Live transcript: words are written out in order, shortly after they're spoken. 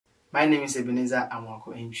My name is Ebenezer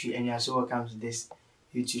Amoateng, and you are so welcome to this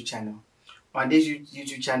YouTube channel. On this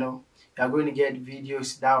YouTube channel, you are going to get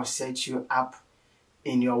videos that will set you up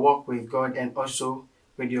in your walk with God and also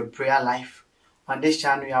with your prayer life. On this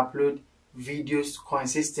channel, you upload videos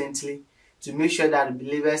consistently to make sure that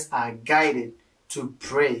believers are guided to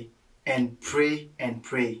pray and pray and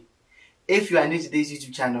pray. If you are new to this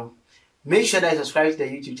YouTube channel, make sure that you subscribe to the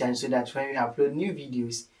YouTube channel so that when we upload new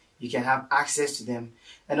videos, you can have access to them.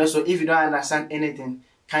 And also, if you don't understand anything,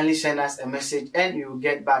 kindly send us a message and we will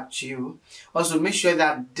get back to you. Also, make sure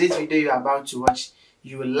that this video you are about to watch,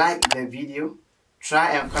 you like the video,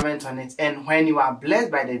 try and comment on it, and when you are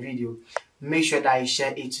blessed by the video, make sure that you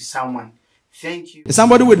share it to someone. Thank you. Is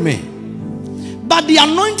somebody with me? But the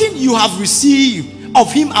anointing you have received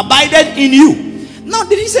of him abided in you. Now,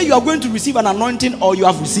 did he say you are going to receive an anointing or you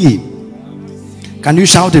have received? Can you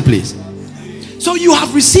shout it, please? So you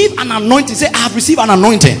have received an anointing. Say, I have received an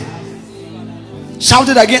anointing. Shout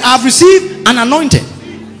it again. I have received an anointing.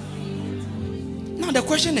 Now the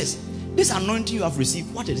question is, this anointing you have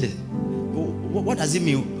received, what is it? What does it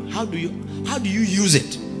mean? How do you use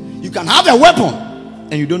it? You can have a weapon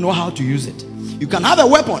and you don't know how to use it. You can have a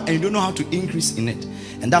weapon and you don't know how to increase in it.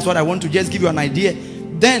 And that's what I want to just give you an idea.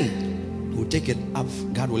 Then we'll take it up,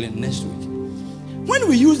 God willing, next week. When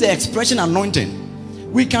we use the expression anointing,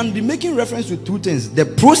 we can be making reference to two things: the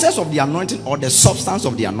process of the anointing or the substance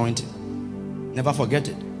of the anointing. Never forget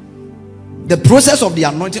it. The process of the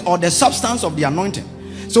anointing or the substance of the anointing.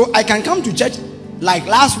 So I can come to church like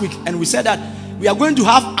last week and we said that we are going to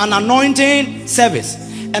have an anointing service.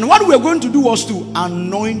 And what we are going to do was to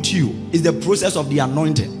anoint you. Is the process of the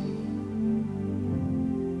anointing.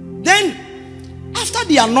 Then after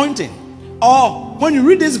the anointing, or when you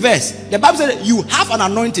read this verse, the Bible says that you have an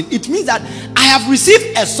anointing. It means that I have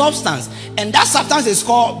received a substance, and that substance is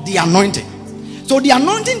called the anointing. So the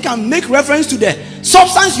anointing can make reference to the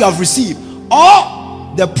substance you have received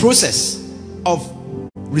or the process of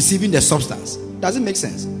receiving the substance. Does it make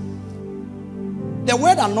sense? The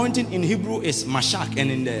word anointing in Hebrew is mashak, and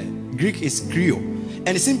in the Greek is krio, and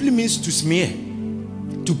it simply means to smear,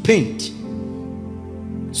 to paint.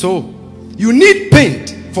 So you need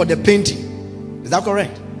paint for the painting. Is that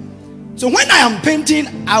correct? So when I am painting,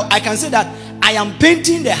 I can say that I am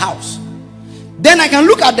painting the house. Then I can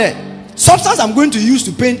look at the substance I'm going to use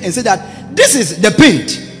to paint and say that this is the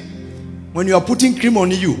paint. When you are putting cream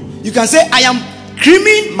on you, you can say I am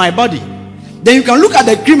creaming my body. Then you can look at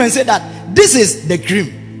the cream and say that this is the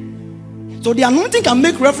cream. So the anointing can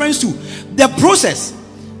make reference to the process.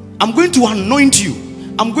 I'm going to anoint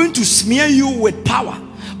you. I'm going to smear you with power.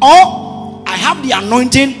 Or I have the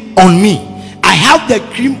anointing on me. I have the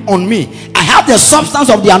cream on me. I have the substance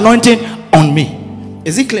of the anointing on me.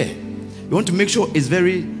 Is it clear? You want to make sure it's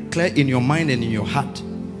very clear in your mind and in your heart.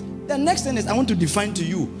 The next thing is I want to define to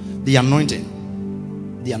you the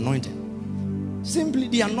anointing. The anointing. Simply,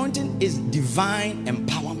 the anointing is divine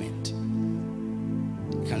empowerment.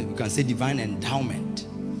 You can say divine endowment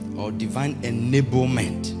or divine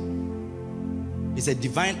enablement. It's a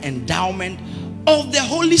divine endowment of the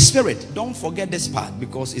Holy Spirit. Don't forget this part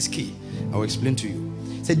because it's key. I'll explain to you.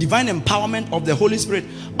 It's a divine empowerment of the Holy Spirit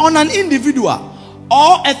on an individual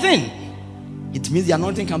or a thing. It means the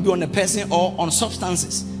anointing can be on a person or on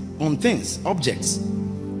substances, on things, objects.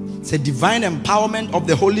 It's a divine empowerment of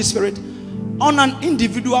the Holy Spirit on an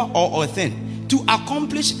individual or a thing to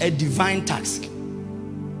accomplish a divine task.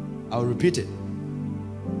 I'll repeat it.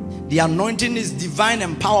 The anointing is divine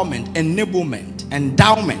empowerment, enablement,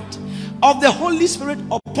 endowment of the Holy Spirit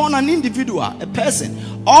upon an individual, a person,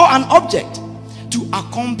 or an object to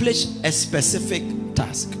accomplish a specific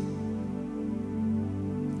task.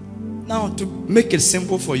 Now, to make it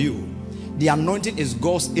simple for you, the anointing is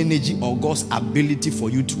God's energy or God's ability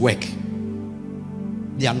for you to work.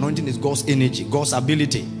 The anointing is God's energy, God's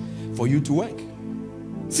ability for you to work.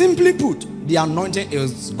 Simply put, the anointing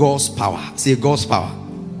is God's power. Say God's power.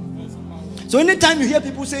 So anytime you hear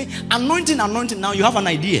people say anointing, anointing, now you have an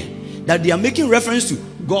idea that they are making reference to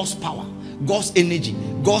God's power, God's energy,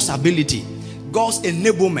 God's ability, God's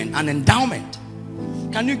enablement and endowment.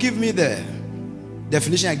 Can you give me the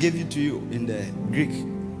definition I gave to you in the Greek,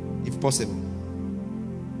 if possible?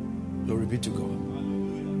 Glory be to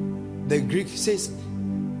God. The Greek says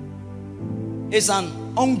it's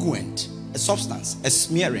an unguent, a substance, a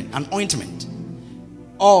smearing, an ointment,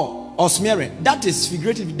 or smearing. That is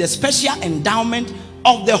figuratively the special endowment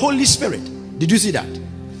of the Holy Spirit. Did you see that?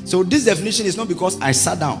 So this definition is not because I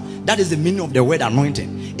sat down. That is the meaning of the word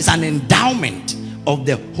anointing. It's an endowment of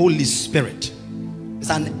the Holy Spirit. It's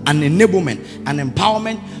an enablement, an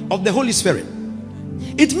empowerment of the Holy Spirit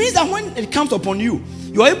It means that when it comes upon you,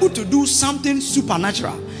 you're able to do something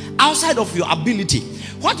supernatural outside of your ability.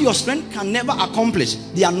 What your strength can never accomplish,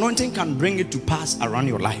 the anointing can bring it to pass around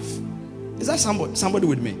your life. Is that somebody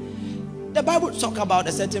with me? The Bible talks about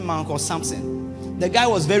a certain man called Samson. The guy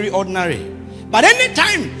was very ordinary, but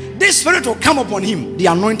anytime this spirit will come upon him, the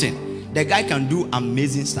anointing, the guy can do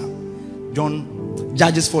amazing stuff.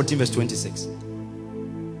 Judges 14 verse 26.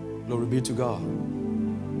 Glory be to God.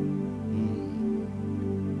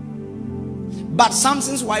 But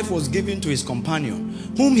Samson's wife was given to his companion,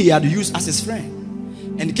 whom he had used as his friend.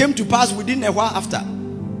 And it came to pass within a while after.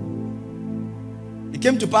 It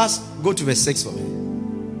came to pass, go to verse 6 for me.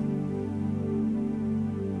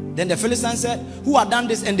 Then the Philistines said, who had done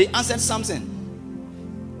this? And they answered Samson.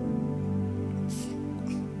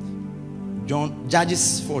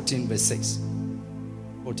 Judges 14 verse 6.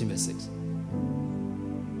 14 verse 6.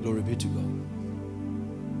 Glory be to God.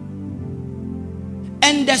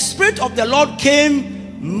 And the Spirit of the Lord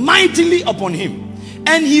came mightily upon him,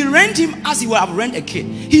 and he rent him as he would have rent a kid.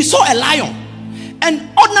 He saw a lion, and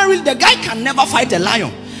ordinarily the guy can never fight a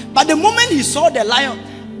lion, but the moment he saw the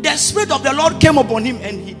lion, the Spirit of the Lord came upon him,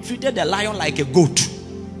 and he treated the lion like a goat.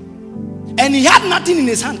 And he had nothing in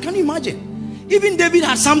his hand. Can you imagine? Even David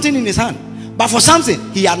had something in his hand, but for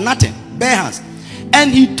Samson he had nothing, bare hands.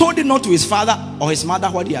 And he told it not to his father or his mother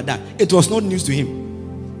what he had done. It was not news to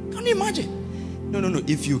him. Can you imagine? No.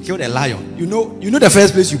 If you killed a lion, you know the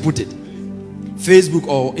first place you put it. Facebook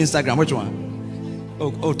or Instagram, which one?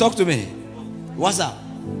 Oh, talk to me. WhatsApp.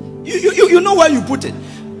 You know where you put it.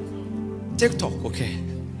 TikTok, okay.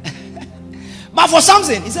 But for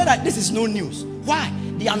Samson, he said that this is no news. Why?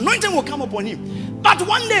 The anointing will come upon him. But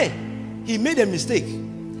one day, he made a mistake,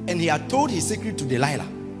 and he had told his secret to Delilah.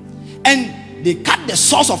 And they cut the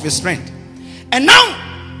source of his strength. And now,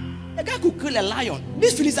 the guy could kill a lion.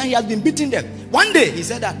 This Philistine, he has been beating them. One day, he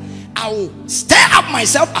said that, I will stir up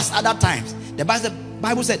myself as other times. The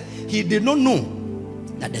Bible said, he did not know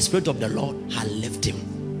that the Spirit of the Lord had left him.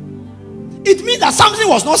 It means that Samson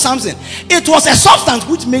was not Samson. It was a substance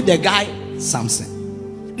which made the guy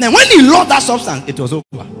Samson. Now, when he lost that substance, it was over.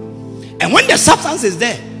 And when the substance is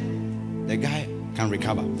there, the guy can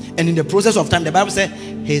recover. And in the process of time, the Bible said,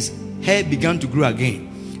 his hair began to grow again.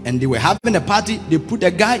 And they were having a party. They put the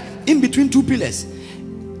guy in between two pillars.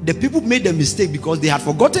 The people made a mistake because they had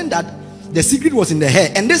forgotten that the secret was in the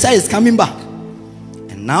hair, and this hair is coming back.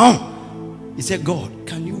 And now he said, God,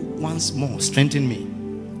 can you once more strengthen me?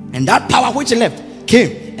 And that power which left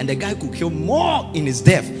came, and the guy could kill more in his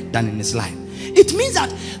death than in his life. It means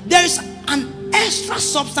that there is an extra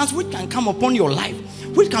substance which can come upon your life,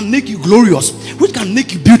 which can make you glorious, which can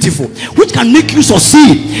make you beautiful, which can make you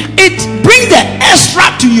succeed. It brings the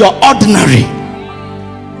extra to your ordinary.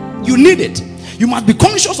 You need it. You must be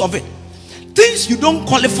conscious of it. Things you don't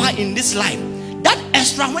qualify in this life, that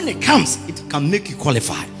extra, when it comes, it can make you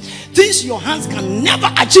qualify. Things your hands can never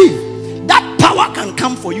achieve, that power can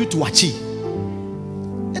come for you to achieve.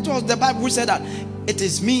 It was the Bible which said that it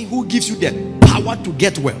is me who gives you the power to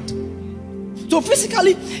get wealth. So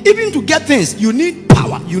physically, even to get things, you need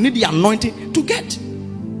power. You need the anointing to get.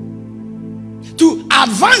 To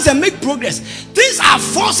advance and make progress, things are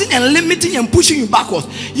forcing and limiting and pushing you backwards.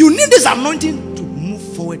 You need this anointing to move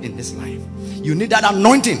forward in this life. You need that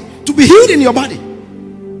anointing to be healed in your body.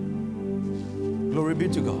 Glory be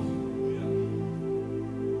to God.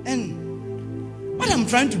 And what I'm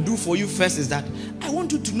trying to do for you first is that I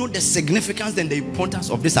want you to know the significance and the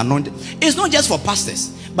importance of this anointing. It's not just for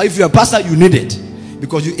pastors, but if you're a pastor, you need it,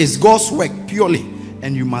 because it's God's work purely,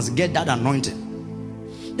 and you must get that anointing.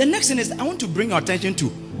 The next thing is, I want to bring your attention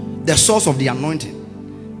to the source of the anointing.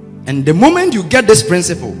 And the moment you get this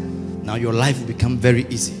principle, now your life will become very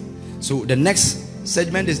easy. So the next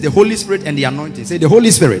segment is the Holy Spirit and the anointing. Say the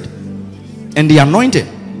Holy Spirit and the anointing.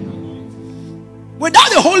 Without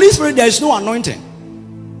the Holy Spirit, there is no anointing.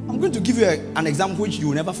 I'm going to give you an example which you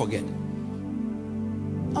will never forget.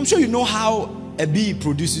 I'm sure you know how a bee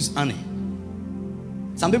produces honey.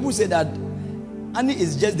 Some people say that honey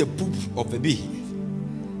is just the poop of a bee,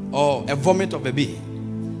 or a vomit of a bee.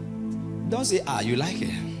 Don't say, you like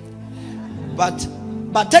it. But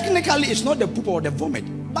technically, it's not the poop or the vomit.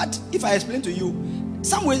 But if I explain to you,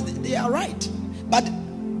 some ways they are right. But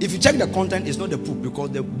if you check the content, it's not the poop,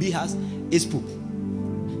 because the bee has its poop.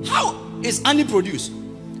 How is honey produced?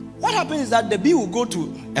 What happens is that the bee will go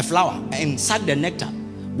to a flower and suck the nectar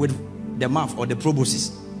with the mouth or the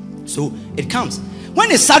proboscis. So it comes.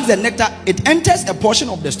 When it sucks the nectar, it enters a portion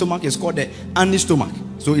of the stomach. It's called the honey stomach.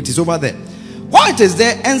 So it is over there. While it is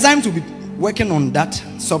there, enzymes will be working on that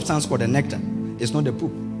substance called the nectar. It's not the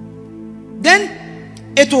poop. Then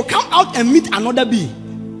it will come out and meet another bee.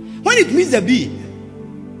 When it meets the bee,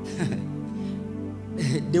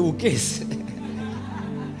 they will kiss.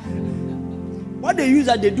 What they use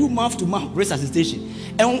that they do mouth to mouth resuscitation.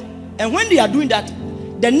 And when they are doing that,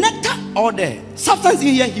 the nectar or the substance in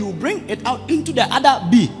here, he will bring it out into the other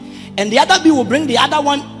bee. And the other bee will bring the other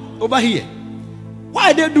one over here.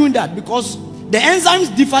 Why are they doing that? Because the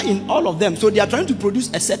enzymes differ in all of them. So they are trying to produce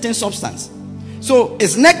a certain substance. So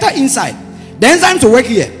it's nectar inside. The enzymes will work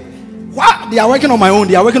here. While they are working on my own,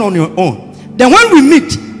 they are working on your own. Then when we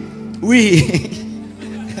meet, we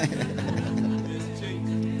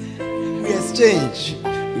exchange.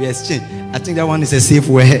 We exchange. I think that one is a safe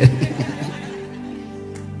word.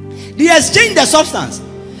 They exchange the substance.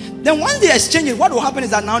 Then once they exchange it, what will happen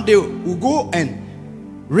is that now they will go and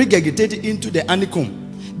regurgitate it into the honeycomb.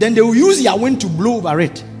 Then they will use their wind to blow over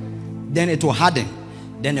it. Then it will harden.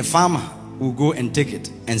 Then a farmer will go and take it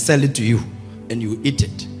and sell it to you, and you eat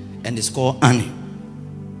it, and it's called honey.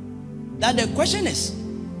 Now the question is,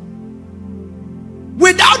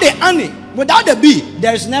 without the honey, without the bee,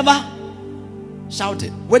 there is never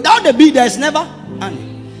shouted. Without the bee, there is never honey.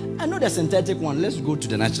 I know the synthetic one. Let's go to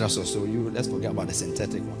the natural source. So let's forget about the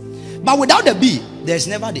synthetic one. But without the bee, there is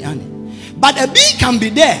never the honey. But a bee can be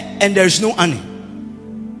there and there is no honey.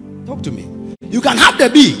 Talk to me. You can have the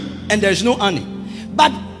bee and there is no honey.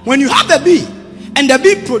 But when you have the bee and the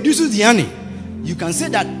bee produces the honey, you can say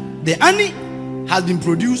that the honey has been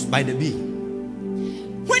produced by the bee.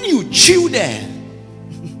 When you chew the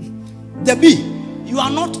bee, you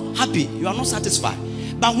are not happy, you are not satisfied.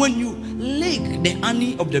 But when you lick the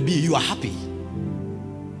honey of the bee, you are happy.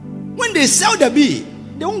 When they sell the bee,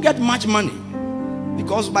 they won't get much money,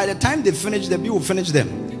 because by the time they finish, the bee will finish them.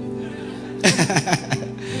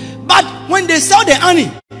 But when they sell the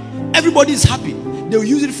honey, everybody is happy. They will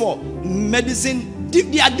use it for medicine.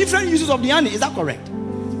 There are different uses of the honey. Is that correct?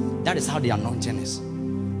 That is how the anointing is.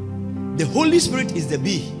 The Holy Spirit is the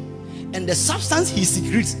bee, and the substance he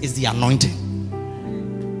secretes is the anointing.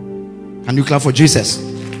 Can you clap for Jesus?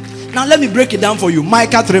 Now let me break it down for you.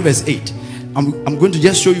 Micah 3 verse 8. I'm going to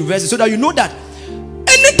just show you verses so that you know that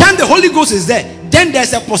anytime the Holy Ghost is there, then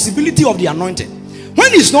there's a possibility of the anointing.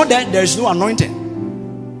 When he's not there, there is no anointing.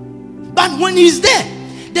 But when he's there,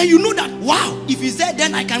 then you know that, wow, if he's there,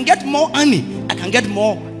 then I can get more honey, I can get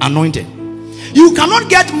more anointing. You cannot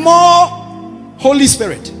get more Holy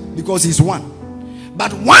Spirit because he's one.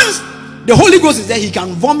 But once the Holy Ghost is there, he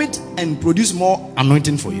can vomit and produce more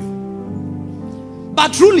anointing for you.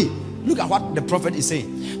 But truly, look at what the prophet is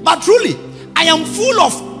saying. But truly, I am full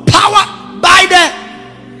of power by the,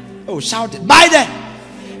 oh, shout it, by the.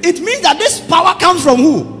 It means that this power comes from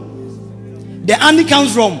who? The honey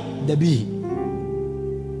comes from the bee.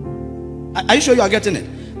 Are you sure you are getting it?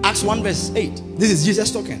 Acts 1 verse 8. This is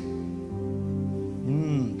Jesus talking.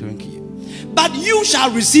 Thank you. But you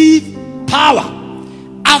shall receive power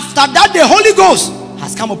after that the Holy Ghost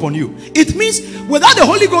has come upon you. It means without the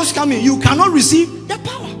Holy Ghost coming, you cannot receive the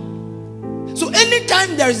power. So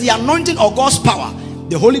anytime there is the anointing or God's power,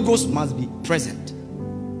 the Holy Ghost must be present.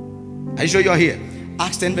 Are you sure you are here?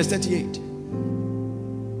 Acts 10 verse 38.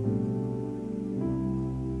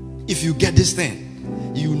 If you get this thing,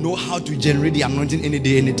 you know how to generate the anointing any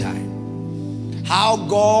day, anytime. How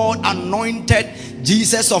God anointed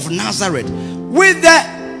Jesus of Nazareth with the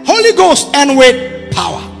Holy Ghost and with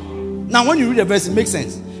power. Now when you read the verse, it makes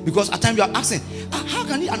sense, because at times you are asking, how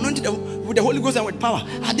can he anoint it with the Holy Ghost and with power?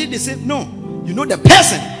 Are they the same? No, you know the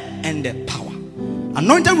person and the power.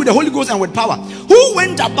 Anointed with the Holy Ghost and with power, who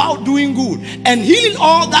went about doing good and healing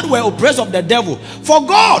all that were oppressed of the devil, for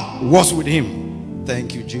God was with him.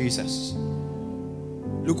 Thank you, Jesus.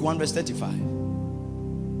 Luke 1 verse 35.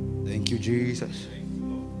 Thank you, Jesus.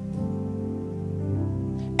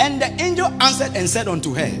 And the angel answered and said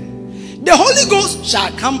unto her, the Holy Ghost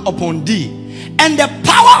shall come upon thee, and the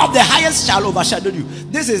power of the highest shall overshadow you.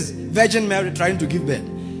 This is Virgin Mary trying to give birth.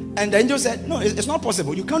 And the angel said, no, it's not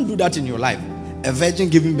possible. You can't do that in your life, a virgin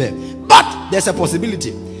giving birth. But there's a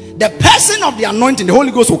possibility. The person of the anointing, the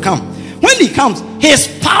Holy Ghost, will come. When he comes, his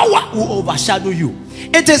power will overshadow you.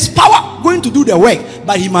 It is power going to do the work,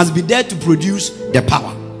 but he must be there to produce the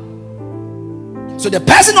power. So the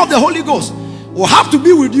person of the Holy Ghost will have to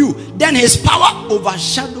be with you. Then his power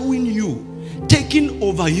overshadowing you, taking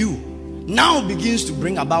over you, now begins to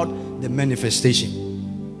bring about the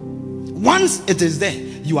manifestation. Once it is there,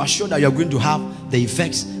 you are sure that you are going to have the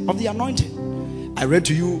effects of the anointing. I read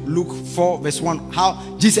to you Luke 4 verse 1,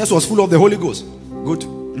 how Jesus was full of the Holy Ghost. Go to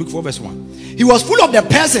Luke 4 verse 1. He was full of the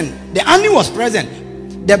person. The honey was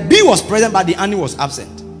present. The bee was present, but the honey was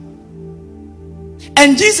absent.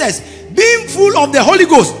 And Jesus, being full of the Holy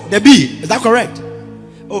Ghost, the bee, is that correct?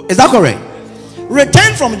 Oh, is that correct?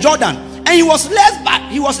 Returned from Jordan, and he was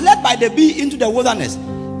led by the bee into the wilderness.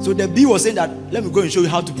 So the bee was saying that, let me go and show you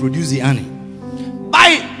how to produce the honey.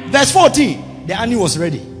 By verse 14, the honey was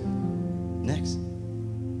ready. Next.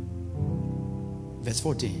 Verse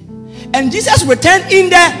 14. And Jesus returned in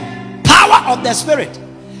the power of the Spirit.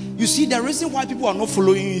 You see, the reason why people are not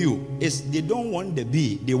following you is they don't want the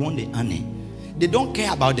bee, they want the honey. They don't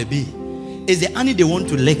care about the bee. It's the honey they want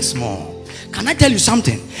to lick small. Can I tell you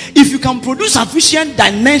something? If you can produce sufficient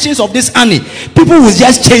dimensions of this honey, people will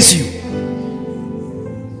just chase you.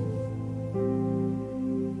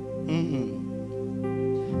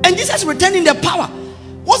 And Jesus returned in the power.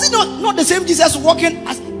 Was it not the same Jesus walking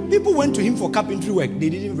as people went to him for carpentry work? They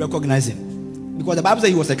didn't recognize him because the Bible said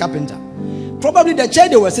he was a carpenter. Probably the chair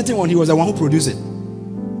they were sitting on, he was the one who produced it,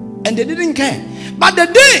 and they didn't care. But the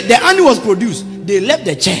day the honey was produced, they left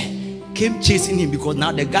the chair, came chasing him, because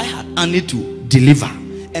now the guy had honey to deliver,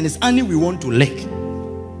 and it's honey we want to lick.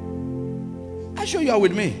 I show you are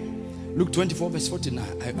with me. Luke 24 verse 49.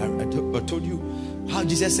 I told you how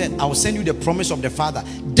Jesus said, I will send you the promise of the Father,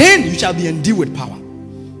 then you shall be endued with power.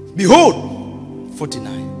 Behold,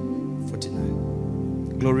 49.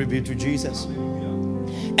 Glory be to Jesus.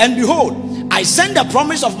 And behold, I send the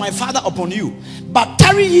promise of my Father upon you, but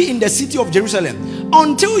tarry ye in the city of Jerusalem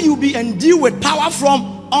until you be endued with power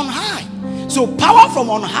from on high. So power from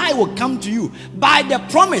on high will come to you by the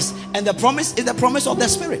promise, and the promise is the promise of the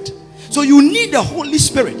Spirit. So you need the Holy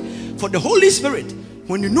Spirit. For the Holy Spirit,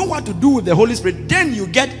 when you know what to do with the Holy Spirit, then you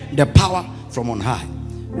get the power from on high.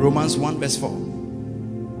 Romans 1 verse 4.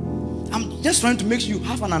 I'm just trying to make sure you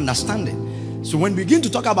have an understanding. So when we begin to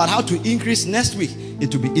talk about how to increase next week,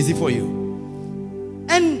 it will be easy for you.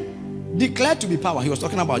 And declared to be power. He was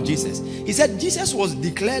talking about Jesus. He said Jesus was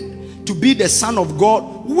declared to be the Son of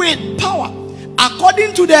God with power,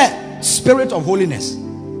 according to the Spirit of holiness.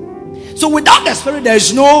 So without the Spirit, there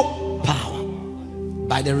is no power.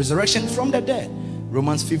 By the resurrection from the dead.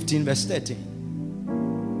 Romans 15 verse 13.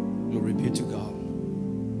 Glory be to God.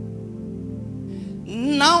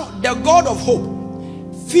 Now the God of hope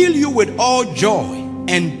fill you with all joy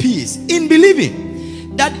and peace in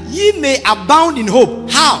believing, that ye may abound in hope.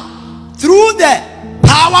 How? Through the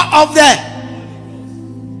power of the.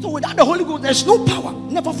 So without the Holy Ghost, there's no power.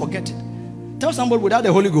 Never forget it. Tell somebody, without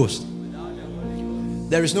the Holy Ghost,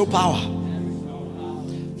 there is no power.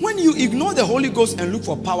 When you ignore the Holy Ghost and look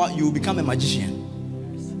for power, you will become a magician.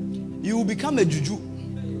 You will become a juju,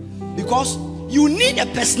 because you need a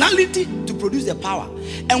personality to produce the power.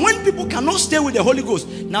 And when people cannot stay with the Holy Ghost,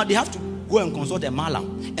 now they have to go and consult a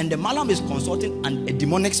malam, and the malam is consulting a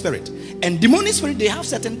demonic spirit. And demonic spirit, they have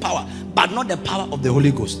certain power, but not the power of the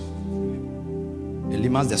Holy Ghost.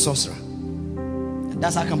 Elimas the sorcerer. And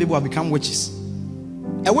that's how come people have become witches.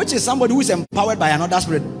 A witch is somebody who is empowered by another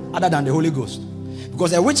spirit other than the Holy Ghost.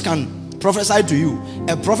 Because a witch can prophesy to you,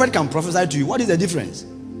 a prophet can prophesy to you. What is the difference?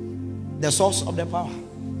 The source of the power.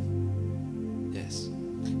 Yes.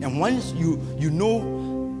 And once you know,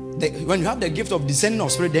 when you have the gift of discerning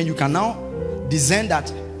of spirit, then you can now discern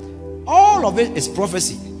that all of it is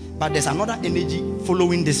prophecy, but there's another energy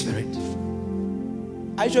following the spirit.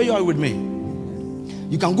 I show you all with me.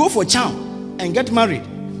 You can go for charm and get married,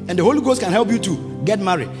 and the Holy Ghost can help you to get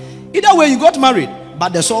married. Either way, you got married,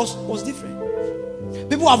 but the source was different.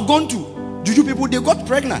 People have gone to juju people, they got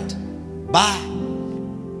pregnant by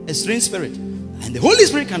a strange spirit, and the Holy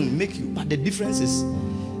Spirit can make you, but the difference is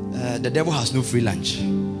the devil has no free lunch.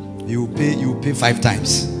 You pay 5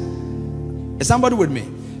 times. Is somebody with me?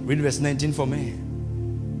 Read verse 19 for me.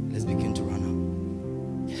 Let's begin to run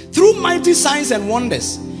up. Through mighty signs and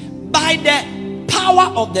wonders, by the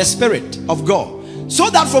power of the Spirit of God, so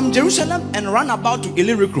that from Jerusalem and run about to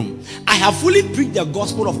Illyricum, I have fully preached the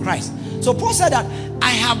gospel of Christ. So Paul said that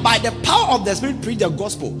I have by the power of the Spirit preached the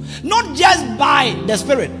gospel. Not just by the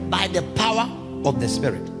Spirit, by the power of the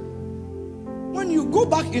Spirit. When you go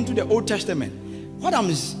back into the Old Testament, what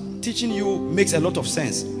I'm teaching you makes a lot of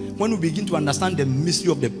sense when we begin to understand the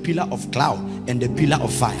mystery of the pillar of cloud and the pillar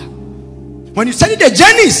of fire. When you study the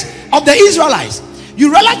journeys of the Israelites,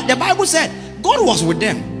 you realize the Bible said God was with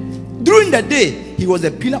them. During the day, he was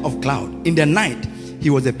a pillar of cloud. In the night,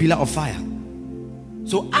 he was a pillar of fire.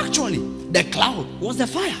 So actually, the cloud was the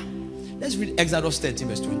fire. Let's read Exodus 13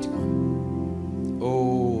 verse 21.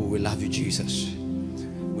 Oh, we love you, Jesus.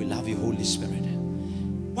 We love you, Holy Spirit.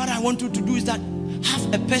 What I want you to do is that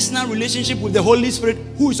have a personal relationship with the Holy Spirit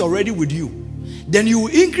who is already with you. Then you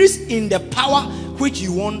will increase in the power which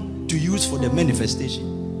you want to use for the manifestation.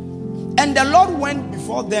 And the Lord went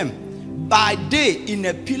before them by day in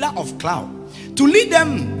a pillar of cloud to lead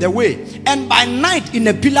them the way, and by night in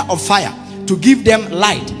a pillar of fire to give them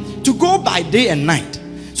light, to go by day and night.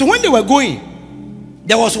 So when they were going,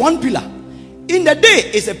 there was one pillar. In the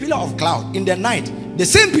day, it's a pillar of cloud. In the night, the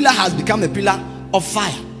same pillar has become a pillar of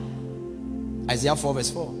fire. Isaiah 4 verse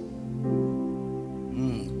 4.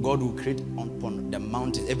 God will create upon the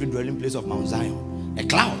mountains, every dwelling place of Mount Zion, a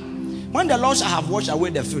cloud. When the Lord shall have washed away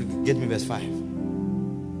the filth, get me verse 5.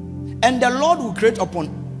 And the Lord will create upon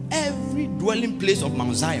every dwelling place of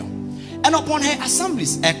Mount Zion, and upon her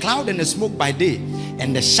assemblies, a cloud and a smoke by day,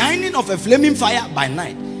 and the shining of a flaming fire by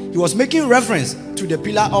night. He was making reference to the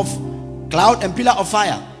pillar of cloud and pillar of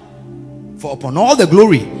fire. For upon all the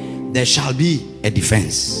glory there shall be a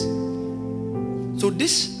defense. So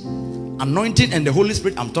this anointing and the Holy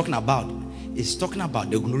Spirit I'm talking about is talking about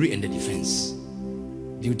the glory and the defense.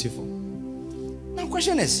 Beautiful. Now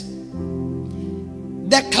question is,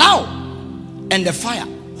 the cloud and the fire,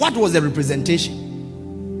 what was the representation?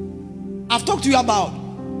 I've talked to you about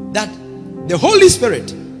that the Holy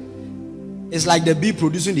Spirit is like the bee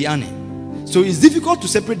producing the honey. So it's difficult to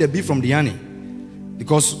separate the bee from the honey,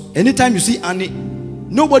 because anytime you see honey,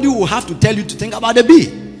 nobody will have to tell you to think about the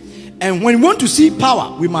bee. And when we want to see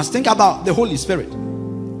power, we must think about the Holy Spirit.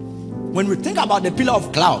 When we think about the pillar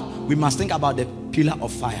of cloud, we must think about the pillar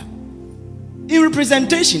of fire. In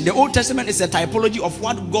representation, the Old Testament is a typology of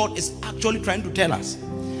what God is actually trying to tell us.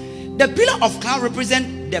 The pillar of cloud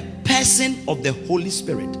represents the person of the Holy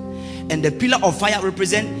Spirit, and the pillar of fire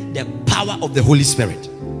represents the power of the Holy Spirit.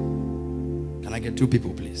 Can I get two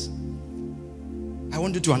people, please? I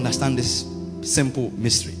want you to understand this simple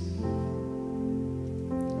mystery.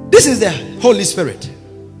 This is the Holy Spirit.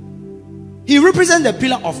 He represents the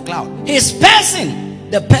pillar of cloud. His person,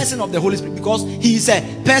 the person of the Holy Spirit, because he is a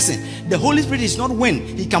person. The Holy Spirit is not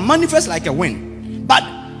wind. He can manifest like a wind, but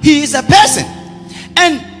he is a person,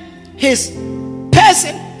 and his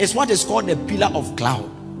person is what is called the pillar of cloud.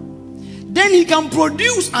 Then he can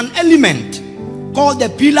produce an element called the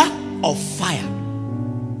pillar of fire.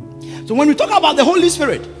 So when we talk about the Holy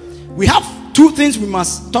Spirit, we have two things we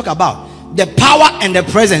must talk about: the power and the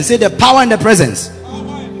presence. Say the power and the presence.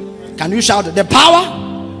 Can you shout the power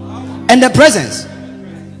and the presence?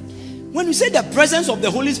 When we say the presence of the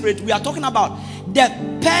Holy Spirit, we are talking about the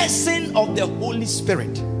person of the Holy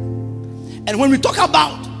Spirit. And when we talk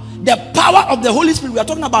about the power of the Holy Spirit, we are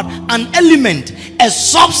talking about an element, a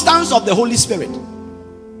substance of the Holy Spirit.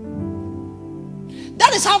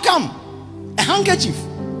 That is how come a handkerchief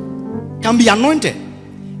can be anointed.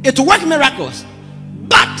 It will work miracles,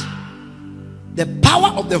 but the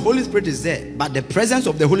power of the Holy Spirit is there, but the presence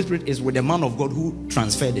of the Holy Spirit is with the man of God who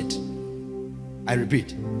transferred it. I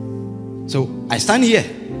repeat. So I stand here,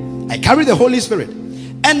 I carry the Holy Spirit,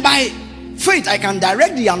 and by faith I can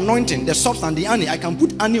direct the anointing, the substance, the honey. I can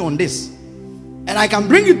put honey on this, and I can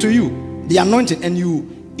bring it to you, the anointing, and you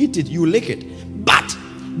eat it, you lick it. But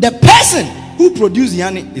the person who produced the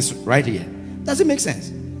honey is right here. Does it make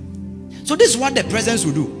sense? So this is what the presence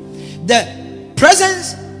will do. The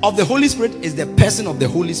presence of the Holy Spirit is the person of the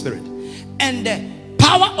Holy Spirit, and the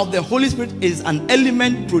power of the Holy Spirit is an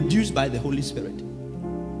element produced by the Holy Spirit.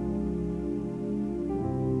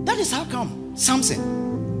 That is how come Samson,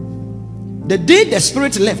 the day the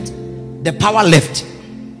Spirit left, the power left.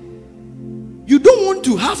 You don't want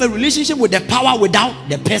to have a relationship with the power without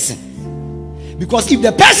the person, because if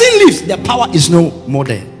the person leaves, the power is no more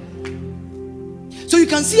there. So you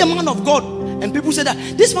can see a man of God, and people say that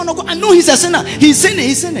this man of God, I know he's a sinner, he's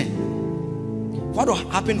sinning. What will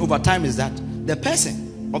happen over time is that the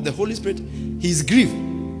person of the Holy Spirit, his grief,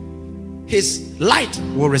 his light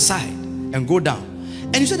will reside and go down.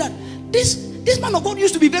 And you say that this man of God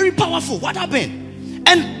used to be very powerful. What happened?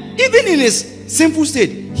 And even in his sinful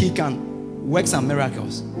state, he can work some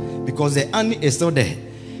miracles, because the honey is still there.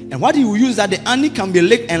 And what he will use, that the honey can be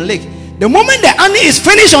licked and licked. The moment the honey is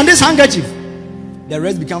finished on this handkerchief, the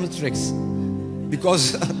rest becomes tricks,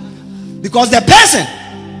 because the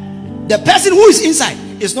person who is inside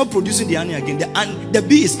is not producing the honey again. The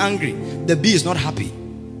bee is angry, the bee is not happy.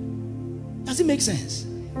 Does it make sense?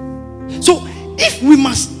 So if we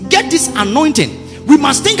must get this anointing, we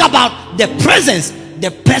must think about the presence,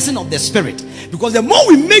 the person of the Spirit, because the more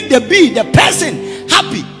we make the bee, the person,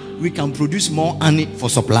 happy, we can produce more honey for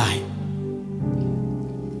supply.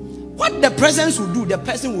 What the presence will do, the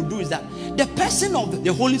person will do, is that the person of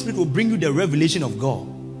the Holy Spirit will bring you the revelation of God,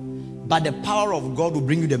 but the power of God will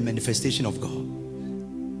bring you the manifestation of God.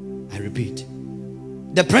 I repeat,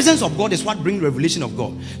 the presence of God is what brings revelation of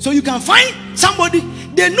God. So you can find somebody,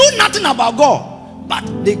 they know nothing about God,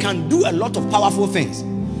 but they can do a lot of powerful things.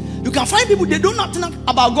 You can find people, they know nothing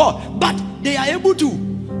about God, but they are able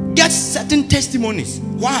to get certain testimonies.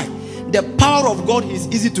 Why? the power of God is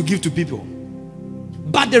easy to give to people.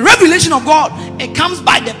 But the revelation of God, it comes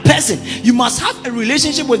by the person. You must have a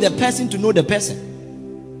relationship with the person to know the person.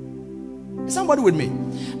 Is somebody with me?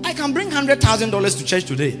 I can bring $100,000 to church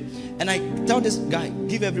today, and I tell this guy,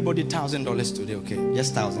 give everybody $1,000 today, okay?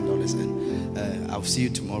 Just $1,000, and I'll see you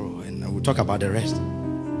tomorrow, and we'll talk about the rest.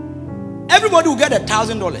 Everybody will get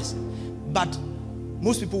 $1,000, but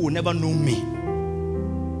most people will never know me.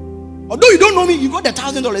 Although you don't know me, you got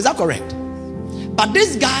 $1,000. Is that correct? But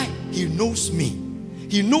this guy, he knows me.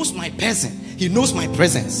 He knows my person. He knows my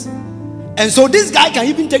presence. And so this guy can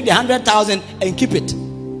even take the 100,000 and keep it,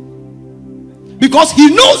 because he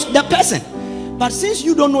knows the person. But since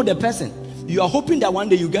you don't know the person, you are hoping that one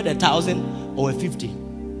day you get 1,000 or 50.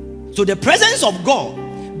 So the presence of God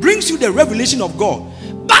brings you the revelation of God,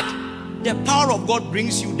 but the power of God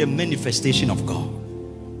brings you the manifestation of God.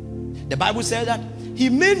 The Bible says that he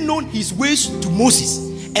made known his ways to Moses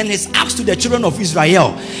and his acts to the children of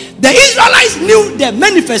Israel. The Israelites knew the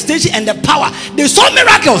manifestation and the power. They saw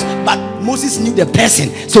miracles, but Moses knew the person,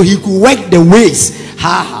 so he could work the ways.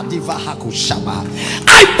 I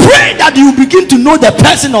pray that you begin to know the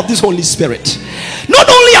person of this Holy Spirit. Not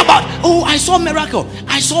only about, oh, I saw miracle,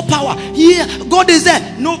 I saw power, yeah, God is there,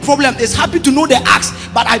 no problem, it's happy to know the acts.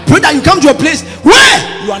 But I pray that you come to a place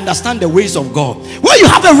where you understand the ways of God, where you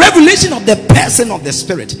have a revelation of the person of the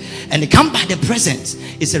Spirit, and it comes by the presence.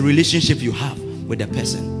 It's a relationship you have with the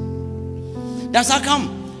person. That's how come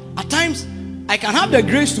at times I can have the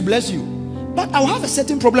grace to bless you, but I'll have a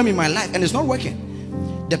certain problem in my life and it's not working.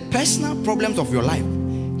 The personal problems of your life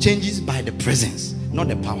changes by the presence, not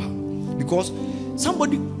the power. Because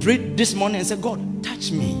somebody prayed this morning and said, God,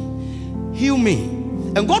 touch me, heal me.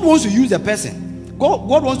 And God wants to use the person. God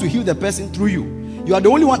wants to heal the person through you. You are the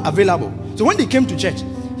only one available. So when they came to church,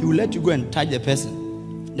 he will let you go and touch the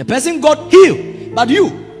person. The person got healed, but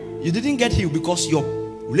you didn't get healed because your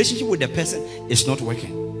relationship with the person is not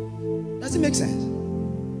working. Does it make sense?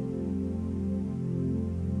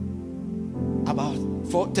 About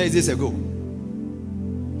 4 Thursdays ago,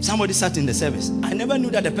 somebody sat in the service. I never knew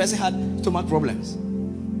that the person had stomach problems.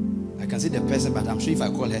 I can see the person, but I'm sure if I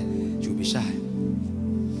call her, she will be shy.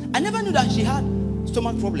 I never knew that she had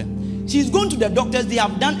stomach problem. She's going to the doctors. They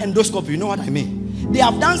have done endoscopy. You know what I mean? They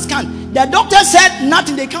have done scan. The doctor said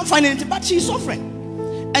nothing. They can't find anything, but she's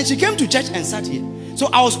suffering. And she came to church and sat here. So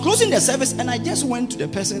I was closing the service, and I just went to the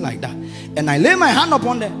person like that, and I lay my hand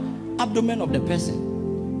upon the abdomen of the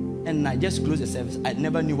person, and I just closed the service. I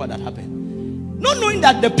never knew what had happened, not knowing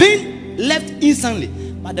that the pain left instantly.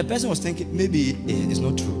 But the person was thinking, maybe it's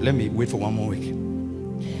not true. Let me wait for 1 more week.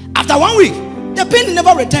 After 1 week, the pain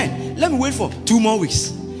never returned. Let me wait for 2 more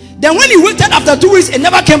weeks. Then when he waited after 2 weeks, it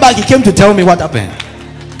never came back. He came to tell me what happened.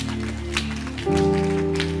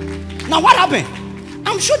 Now what happened?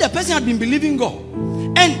 I'm sure the person had been believing God,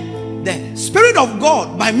 and the Spirit of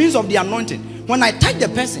God, by means of the anointing, when I touched the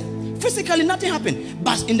person, physically nothing happened,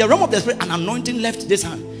 but in the realm of the Spirit, an anointing left this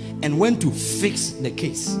hand and went to fix the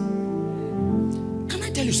case. Can I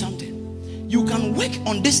tell you something? You can work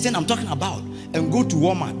on this thing I'm talking about and go to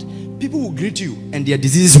Walmart. People will greet you and their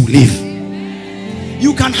diseases will leave.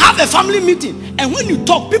 You can have a family meeting, and when you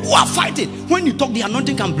talk, people are fighting. When you talk, the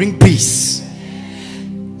anointing can bring peace.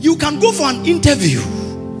 You can go for an interview,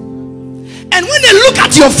 and when they look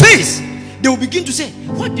at your face, they will begin to say,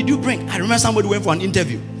 what did you bring? I remember somebody went for an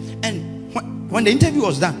interview, and when the interview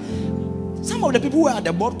was done, some of the people who were at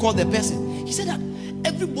the board called the person. He said that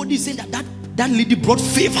everybody said that lady brought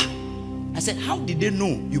favor. I said, how did they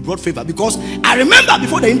know you brought favor? Because I remember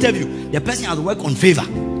before the interview, the person has worked on favor.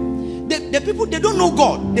 The people, they don't know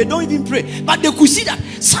God, they don't even pray, but they could see that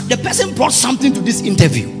the person brought something to this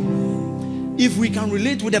interview. If we can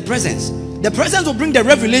relate with the presence will bring the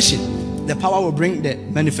revelation, the power will bring the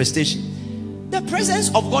manifestation. The presence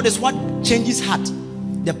of God is what changes heart.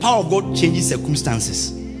 The power of God changes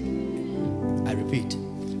circumstances. I repeat,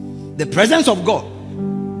 the presence of God.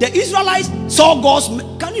 The Israelites saw God's.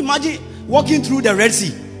 Can you imagine walking through the Red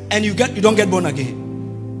Sea and you don't get born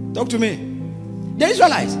again? Talk to me. The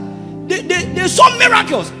Israelites, they saw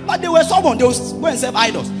miracles, but they were stubborn. They would go and serve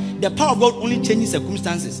idols. The power of God only changes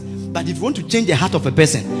circumstances. But if you want to change the heart of a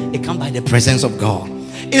person, it comes by the presence of God.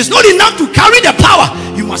 It's not enough to carry the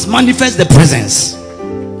power. You must manifest the presence.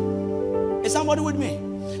 Is somebody with me?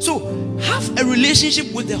 So have a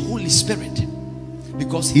relationship with the Holy Spirit,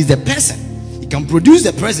 because He's the person. He can produce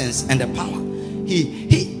the presence and the power.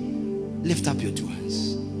 He lift up your 2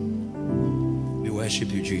 hands. We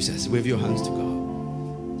worship you, Jesus. Wave your hands to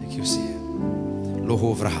God. Take your seat.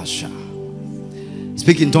 Loho vrahasha.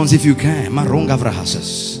 Speak in tongues if you can. Maronga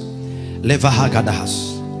vrahasas.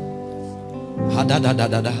 Levahagadahas.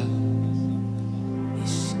 Hadadadadada.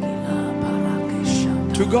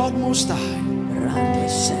 To God Most High.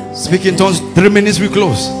 Speak in tongues. 3 minutes we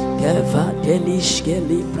close. Lift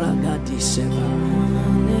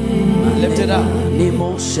it up.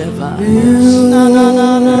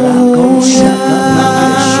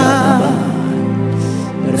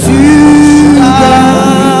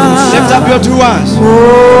 Lift up your 2 hands.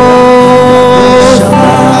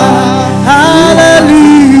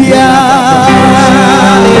 Hallelujah.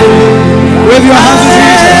 Wave your hands to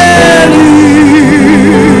Jesus.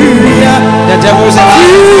 The devil is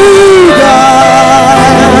alive.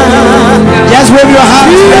 Just wave your hands.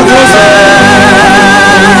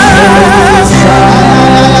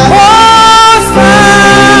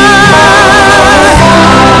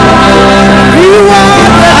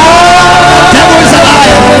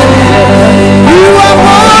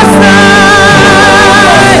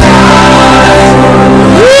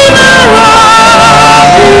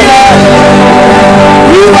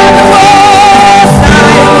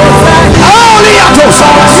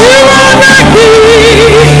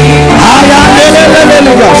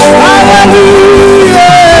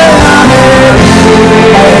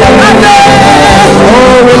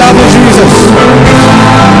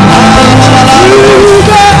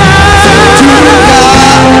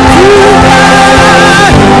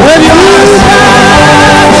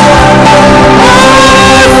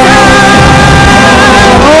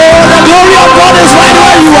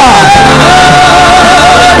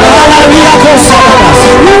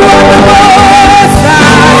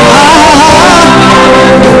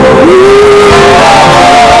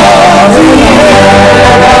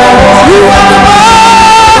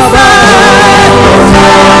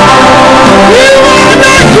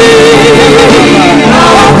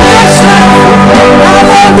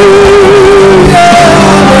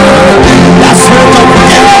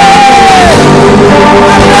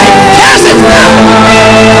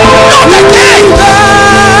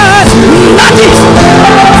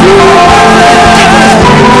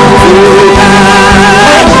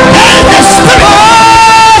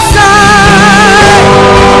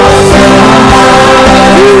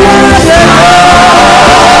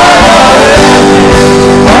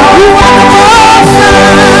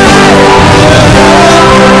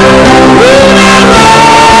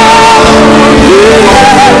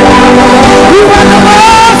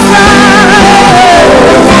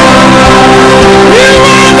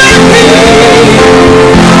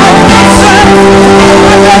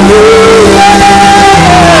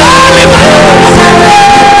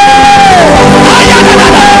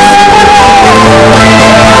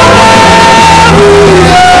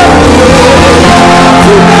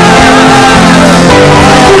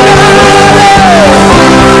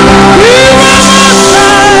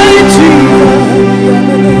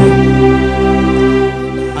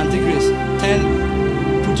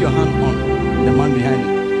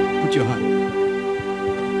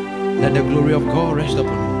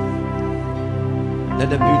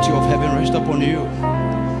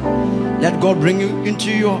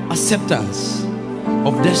 Acceptance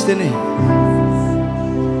of destiny.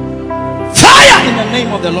 Fire in the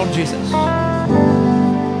name of the Lord Jesus.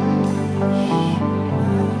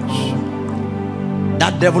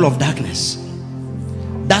 That devil of darkness,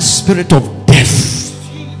 that spirit of death,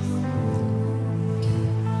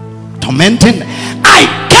 tormenting, I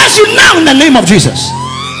curse you now in the name of Jesus.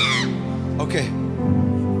 Okay.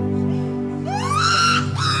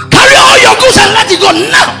 Carry all your goods and let it go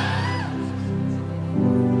now.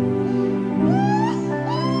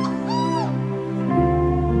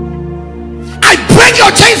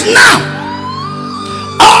 Your chains now.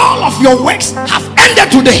 All of your works have ended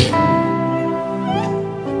today.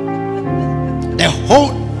 The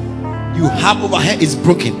hold you have over here is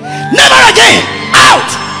broken. Never again. Out.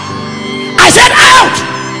 I said out.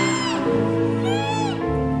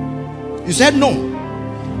 You said no.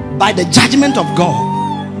 By the judgment of God.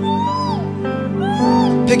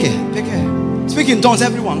 Pick it. Speak in tongues,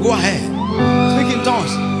 everyone. Go ahead. Speak in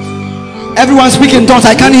tongues. Everyone speak in tongues.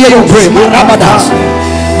 I can't hear you pray.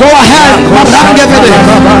 Go ahead. Go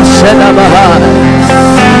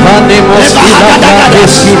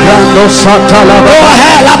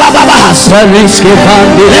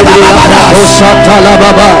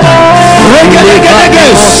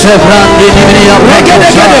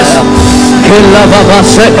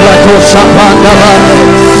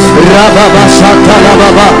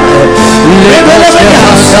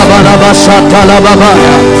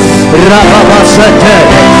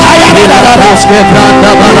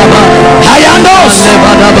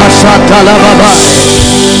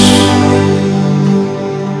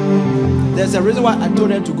There's a reason why I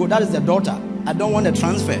told her to go. That is the daughter. I don't want a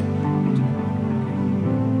transfer.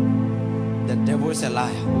 The devil is a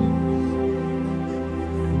liar.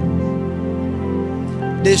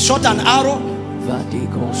 They shot an arrow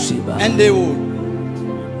and they will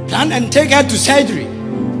plan and take her to surgery,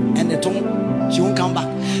 and they told she won't come back.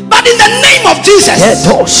 But in the name of Jesus, I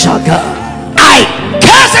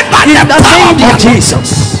curse it by the power of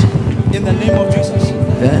Jesus. In the name of Jesus.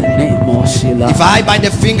 If I by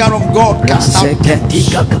the finger of God cast out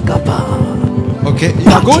devils. Okay,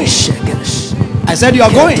 you are going. I said you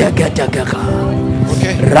are going. Okay.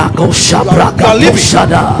 You are leaving.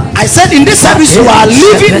 I said in this service you are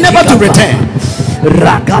leaving, never to return. You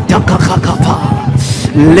are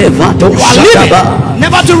leaving,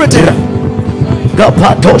 never to return.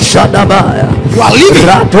 You are leaving,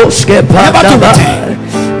 never to return.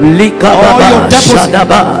 All your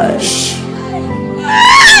deposits.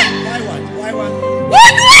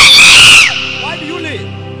 Why do you leave?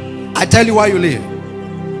 I tell you why you leave.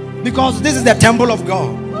 Because this is the temple of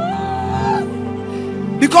God.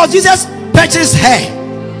 Because Jesus purchased her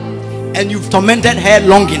and you've tormented her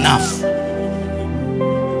long enough.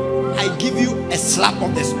 I give you a slap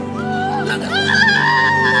of this.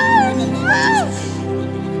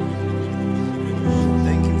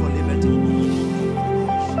 Thank you for liberty.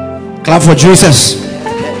 Clap for Jesus.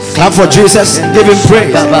 Clap for Jesus. Give him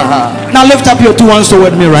praise. Now lift up your two hands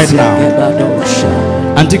toward me right now.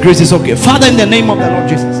 Auntie Grace is okay. Father, in the name of the Lord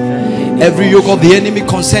Jesus, every yoke of the enemy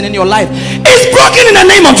concerning your life is broken in the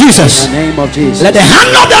name of Jesus. Let the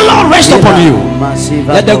hand of the Lord rest upon you.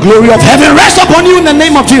 Let the glory of heaven rest upon you in the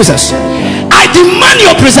name of Jesus. I demand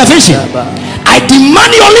your preservation. I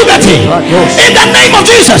demand your liberty in the name of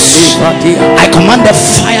Jesus. I command the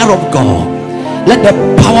fire of God. Let the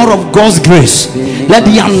power of God's grace, let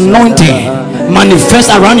the anointing manifest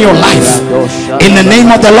around your life in the name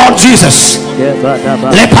of the Lord Jesus.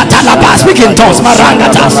 Speak in tongues. You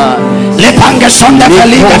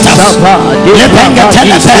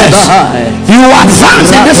advance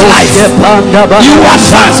in this life. You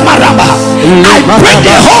advance, Maramba. I break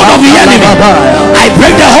the hold of the enemy. I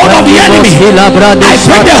break the hold of the enemy. I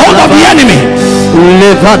break the hold of the enemy.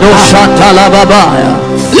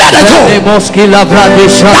 Let it go.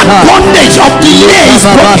 That bondage of delay is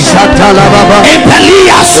broken.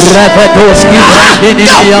 Impelias.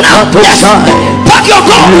 Pack your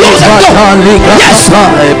gun. Lose it. Go. Yes.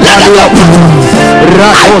 Let it go.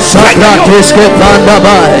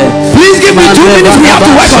 Please give me 2 minutes. We have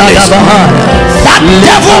to work on this. That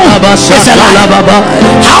devil is a lie.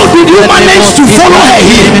 How did you manage to follow her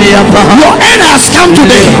here? Your end has come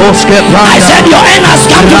today. I said your end has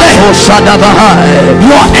come today.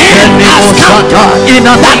 Your end has come.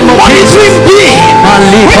 That monitoring being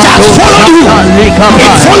which has followed you, it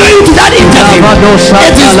followed you to that interview.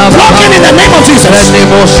 It is broken in the name of Jesus. I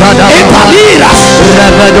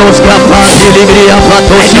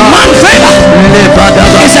demand favor.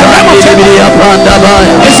 It's a realm of favor.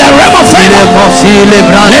 It's a realm of favor.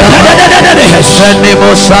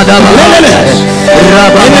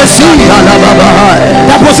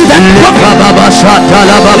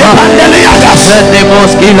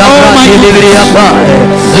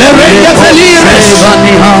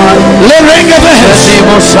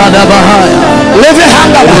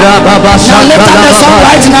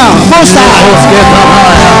 Right now, most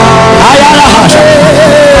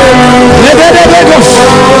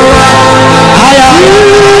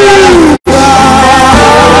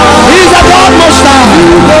he's the God most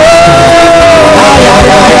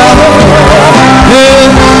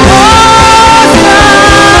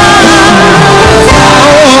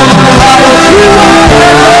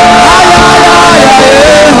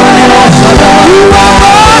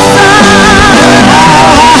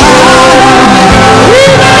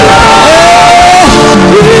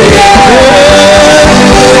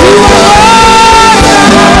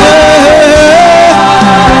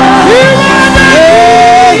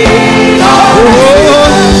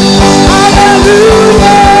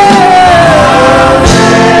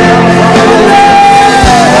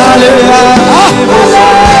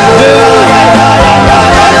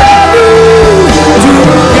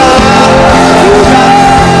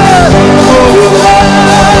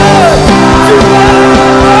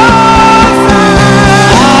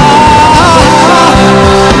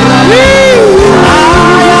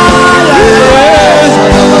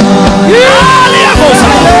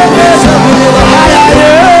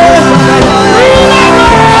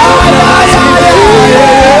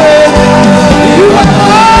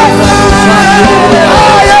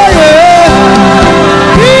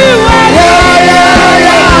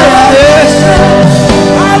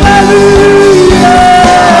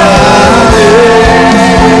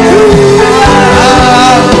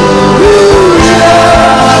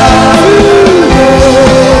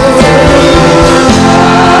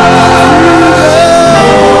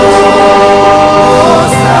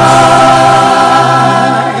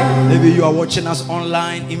watching us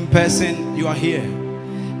online, in person, you are here.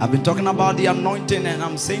 I've been talking about the anointing, and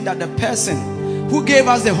I'm saying that the person who gave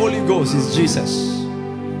us the Holy Ghost is Jesus.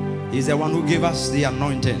 He's the one who gave us the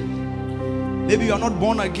anointing. Maybe you are not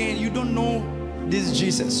born again. You don't know this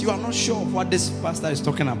Jesus. You are not sure of what this pastor is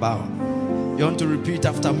talking about. You want to repeat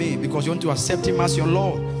after me because you want to accept him as your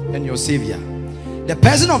Lord and your Savior. The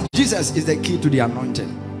person of Jesus is the key to the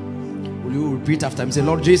anointing. Will you repeat after me? Say,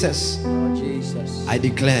 Lord Jesus, Lord Jesus, I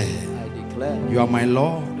declare you are my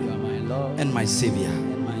Lord, and my Savior.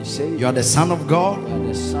 You are the Son of God.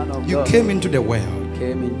 You came into the world.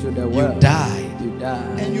 You died.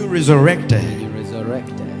 And you resurrected.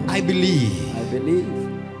 I believe.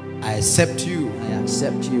 I accept you.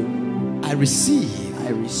 I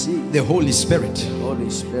receive the Holy Spirit.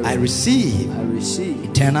 I receive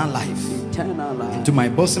eternal life into my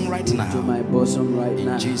bosom right now.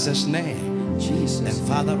 In Jesus' name. And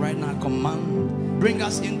Father, right now, command, bring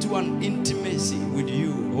us into an intimacy with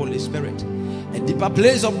you, Holy Spirit. A deeper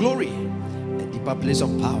place of glory, a deeper place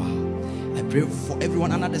of power. I pray for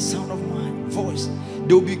everyone under the sound of my voice.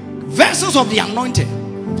 There will be vessels of the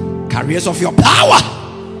anointing, carriers of your power.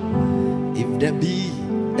 If there be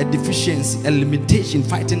a deficiency, a limitation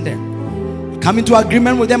fighting them, come into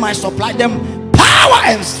agreement with them. I supply them power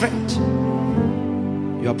and strength.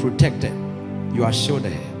 You are protected. You are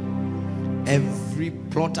shielded. Every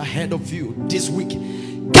plot ahead of you this week,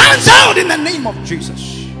 cancelled in the name of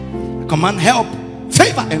Jesus. I command help,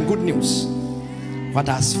 favor, and good news. What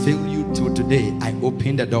has failed you till today, I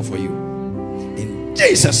open the door for you. In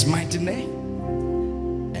Jesus' mighty name.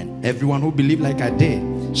 And everyone who believed like I did,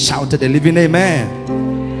 shouted a living amen.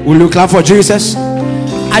 Will you clap for Jesus?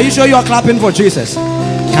 Are you sure you are clapping for Jesus?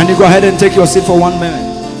 Can you go ahead and take your seat for 1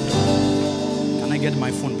 minute? Can I get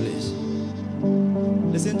my phone, please?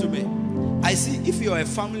 Listen to me. I see if you are a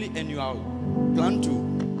family and you are plan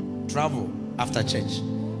to travel after church,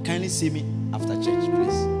 kindly see me after church,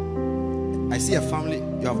 please. I see a family,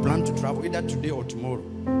 you have planned to travel either today or tomorrow.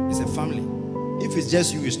 It's a family. If it's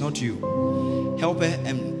just you, it's not you. Help her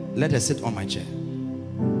and let her sit on my chair.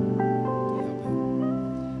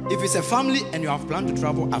 If it's a family and you have planned to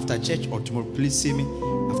travel after church or tomorrow, please see me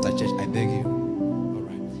after church. I beg you. All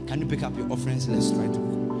right. Can you pick up your offerings? Let's try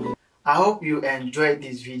to. I hope you enjoyed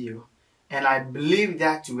this video, and I believe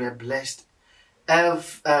that you were blessed.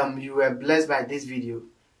 If you were blessed by this video,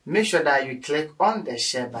 make sure that you click on the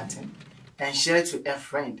share button and share it to a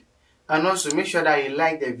friend. And also make sure that you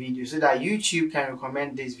like the video so that YouTube can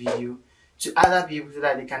recommend this video to other people so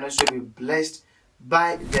that they can also be blessed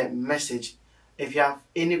by the message. If you have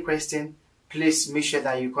any question, please make sure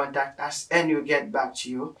that you contact us and we'll get back to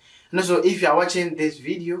you. And also, if you are watching this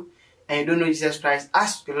video and you don't know Jesus Christ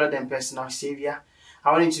as your Lord and personal Savior,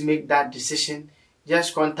 I want you to make that decision.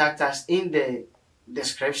 Just contact us in the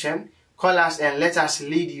description. Call us and let us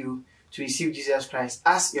lead you to receive Jesus Christ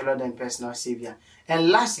as your Lord and personal Savior. And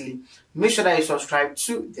lastly, make sure that you subscribe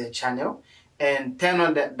to the channel and turn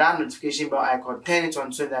on that notification bell icon. Turn it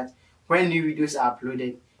on so that when new videos are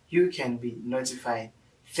uploaded, you can be notified.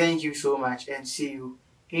 Thank you so much, and see you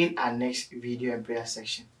in our next video and prayer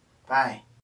section. Bye.